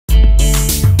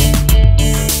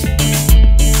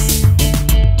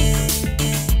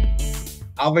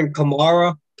Alvin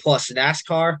Kamara plus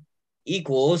NASCAR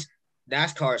equals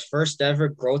NASCAR's first ever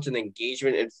growth and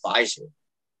engagement advisor.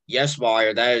 Yes,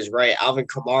 Mario, that is right. Alvin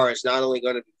Kamara is not only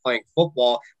going to be playing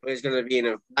football, but he's going to be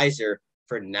an advisor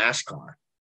for NASCAR.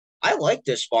 I like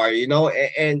this, Mario,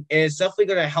 and it's definitely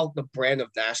going to help the brand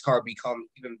of NASCAR become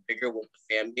even bigger with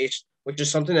the fan base, which is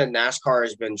something that NASCAR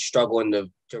has been struggling to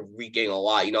regain a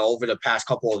lot. Over the past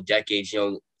couple of decades,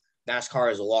 NASCAR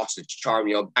has lost its charm.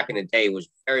 Back in the day, it was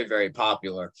very, very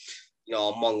popular,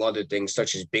 among other things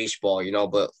such as baseball,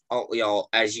 but,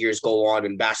 as years go on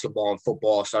and basketball and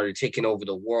football started taking over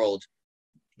the world,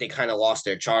 they kind of lost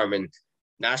their charm. And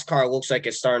NASCAR looks like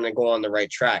it's starting to go on the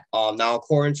right track. Now,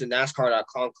 according to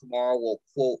NASCAR.com, Kamara will,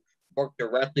 quote, work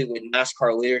directly with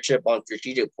NASCAR leadership on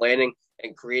strategic planning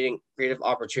and creating creative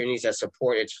opportunities that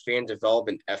support its fan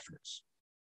development efforts.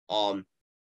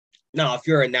 Now, if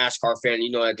you're a NASCAR fan,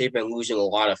 you know that they've been losing a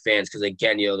lot of fans because,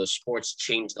 again, the sport's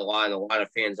changed a lot and a lot of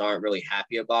fans aren't really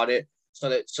happy about it.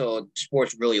 So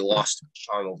sports really lost its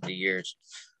charm over the years.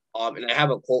 And I have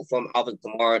a quote from Alvin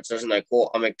Kamara. It says, and I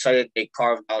quote, "I'm excited they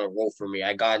carved out a role for me.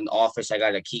 I got an office. I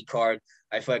got a key card.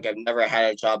 I feel like I've never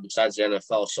had a job besides the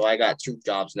NFL. So I got two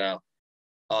jobs now.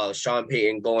 Sean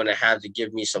Payton going to have to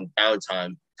give me some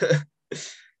downtime."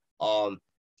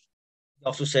 He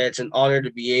also said, "It's an honor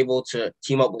to be able to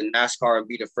team up with NASCAR and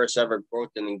be the first ever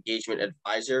growth and engagement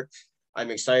advisor. I'm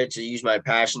excited to use my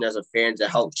passion as a fan to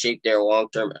help shape their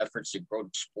long-term efforts to grow the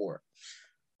sport."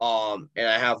 And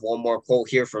I have one more quote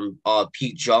here from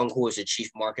Pete Jung, who is the chief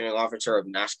marketing officer of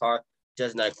NASCAR. It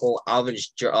says, and I quote, "Alvin's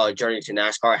journey to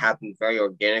NASCAR happened very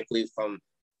organically, from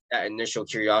that initial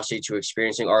curiosity to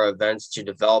experiencing our events to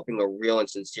developing a real and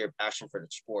sincere passion for the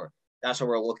sport. That's what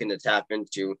we're looking to tap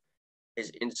into,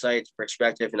 his insights,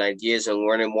 perspective, and ideas, and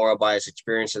learning more about his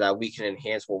experience so that we can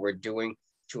enhance what we're doing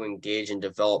to engage and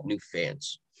develop new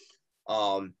fans."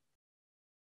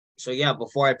 So yeah,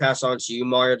 before I pass on to you,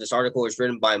 Mario, this article was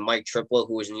written by Mike Triplett,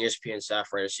 who is an ESPN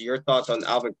staff writer. So your thoughts on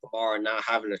Alvin Kamara not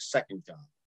having a second job?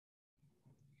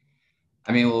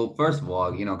 I mean, well, first of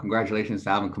all, congratulations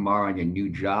to Alvin Kamara on your new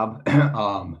job.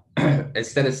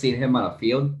 Instead of seeing him on a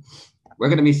field, we're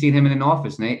going to be seeing him in an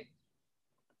office, Nate.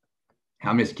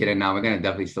 I'm just kidding. Now we're going to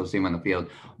definitely still see him on the field,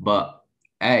 but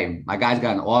hey, my guy's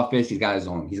got an office. He's got his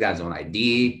own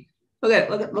ID. Look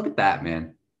at that,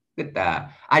 man. Look at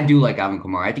that. I do like Alvin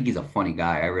Kamara. I think he's a funny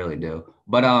guy. I really do.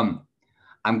 But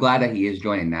I'm glad that he is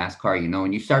joining NASCAR.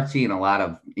 And you start seeing a lot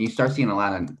of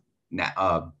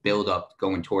build up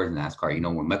going towards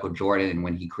NASCAR. When Michael Jordan and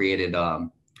when he created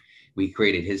we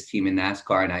created his team in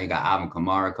NASCAR. Now you got Alvin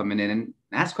Kamara coming in, and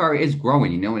NASCAR is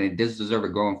growing. And it does deserve a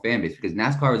growing fan base because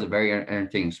NASCAR is a very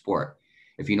entertaining sport.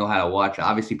 If you know how to watch,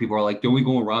 obviously people are like, "Don't we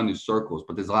go around in circles?"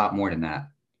 But there's a lot more than that.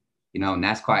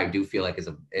 NASCAR I do feel like is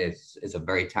a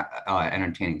very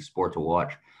entertaining sport to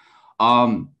watch.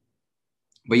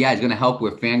 But yeah, it's going to help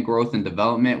with fan growth and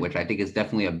development, which I think is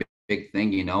definitely a big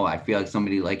thing. I feel like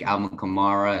somebody like Alvin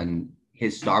Kamara and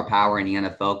his star power in the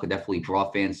NFL could definitely draw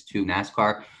fans to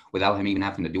NASCAR without him even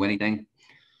having to do anything.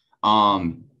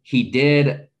 He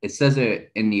did. It says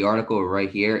it in the article right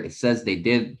here. It says they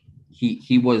did.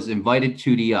 He was invited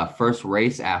to the first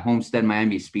race at Homestead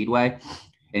Miami Speedway,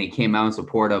 and he came out in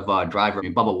support of driver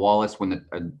Bubba Wallace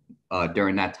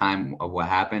during that time of what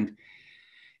happened.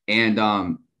 And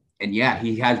yeah,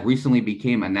 he has recently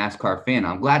became a NASCAR fan.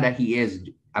 I'm glad that he is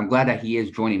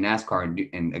joining NASCAR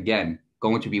and again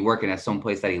going to be working at some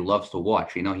place that he loves to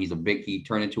watch. He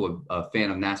turned into a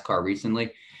fan of NASCAR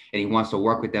recently, and he wants to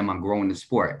work with them on growing the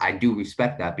sport. I do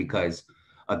respect that because,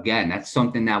 again, that's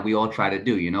something that we all try to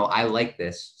do. I like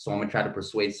this, so I'm going to try to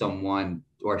persuade someone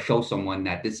or show someone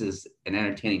that this is an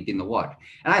entertaining thing to watch.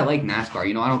 And I like NASCAR.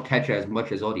 I don't catch it as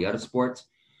much as all the other sports,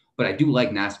 but I do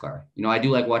like NASCAR. I do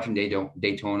like watching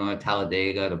Daytona,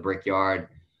 Talladega, the Brickyard,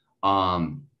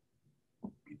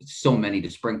 so many, the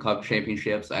Sprint Cup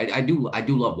championships. I do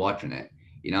love watching it.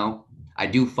 I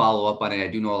do follow up on it. I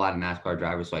do know a lot of NASCAR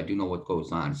drivers, so I do know what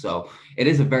goes on. So it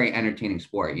is a very entertaining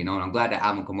sport, and I'm glad that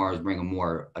Alvin Kamara is bringing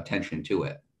more attention to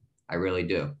it. I really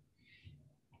do.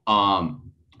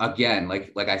 Again,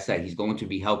 like I said, he's going to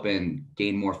be helping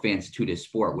gain more fans to this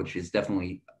sport, which is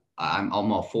definitely I'm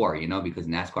all for, because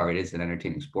NASCAR, it is an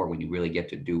entertaining sport when you really get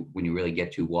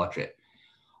to watch it.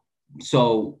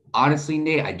 So honestly,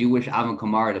 Nate, I do wish Alvin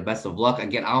Kamara the best of luck.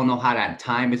 Again, I don't know how that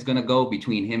time is going to go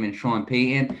between him and Sean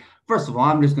Payton. First of all,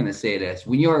 I'm just going to say this.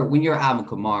 When you're Alvin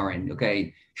Kamara and,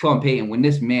 okay, Sean Payton, when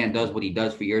this man does what he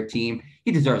does for your team,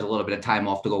 he deserves a little bit of time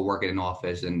off to go work in an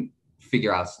office and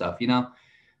figure out stuff,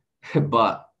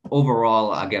 But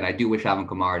overall, again, I do wish Alvin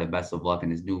Kamara the best of luck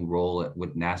in his new role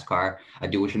with NASCAR. I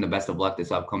do wish him the best of luck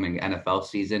this upcoming NFL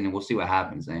season, and we'll see what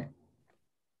happens, Nate.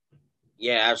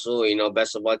 Yeah, absolutely.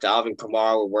 Best of luck to Alvin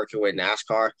Kamara. We're working with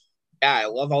NASCAR. Yeah, I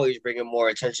love how he's bringing more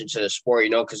attention to the sport,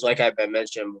 because like I've been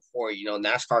mentioned before,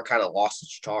 NASCAR kind of lost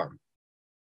its charm.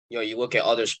 You look at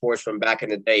other sports from back in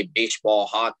the day, baseball,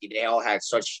 hockey, they all had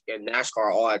such, and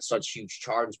NASCAR all had such huge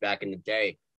charms back in the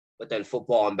day. But then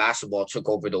football and basketball took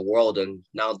over the world, and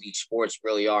now these sports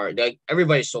really are.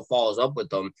 Everybody still follows up with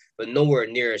them, but nowhere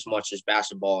near as much as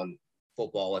basketball and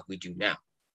football like we do now.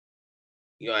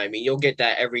 You know what I mean? You'll get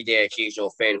that everyday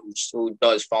occasional fan who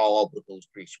does follow up with those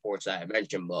three sports that I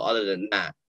mentioned, but other than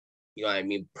that, you know what I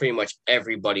mean? Pretty much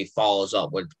everybody follows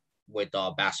up with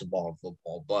basketball and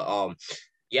football. But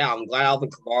yeah, I'm glad Alvin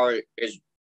Kamara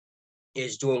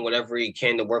is doing whatever he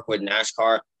can to work with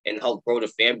NASCAR and help grow the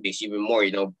fan base even more.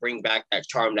 Bring back that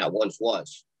charm that once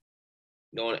was.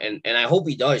 And I hope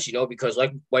he does. Because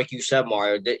like you said,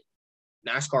 Mario, that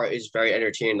NASCAR is very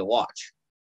entertaining to watch.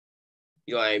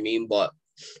 You know what I mean? But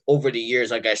over the years,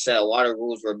 like I said, a lot of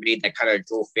rules were made that kind of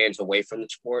drove fans away from the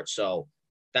sport. So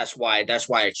that's why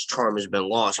its charm has been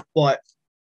lost. But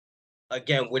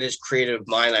again, with his creative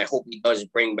mind, I hope he does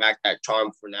bring back that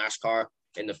charm for NASCAR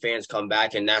and the fans come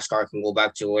back and NASCAR can go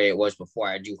back to the way it was before.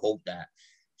 I do hope that.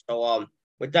 So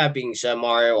with that being said,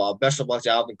 Mario, best of luck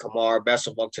to Alvin Kamara, best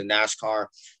of luck to NASCAR.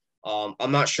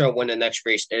 I'm not sure when the next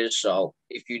race is, so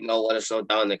if you know, let us know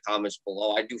down in the comments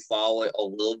below. I do follow it a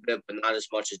little bit, but not as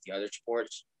much as the other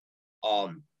sports.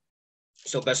 Um,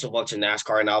 so best of luck to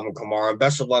NASCAR and Alvin Kamara.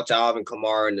 Best of luck to Alvin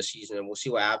Kamara in the season, and we'll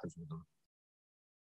see what happens with him.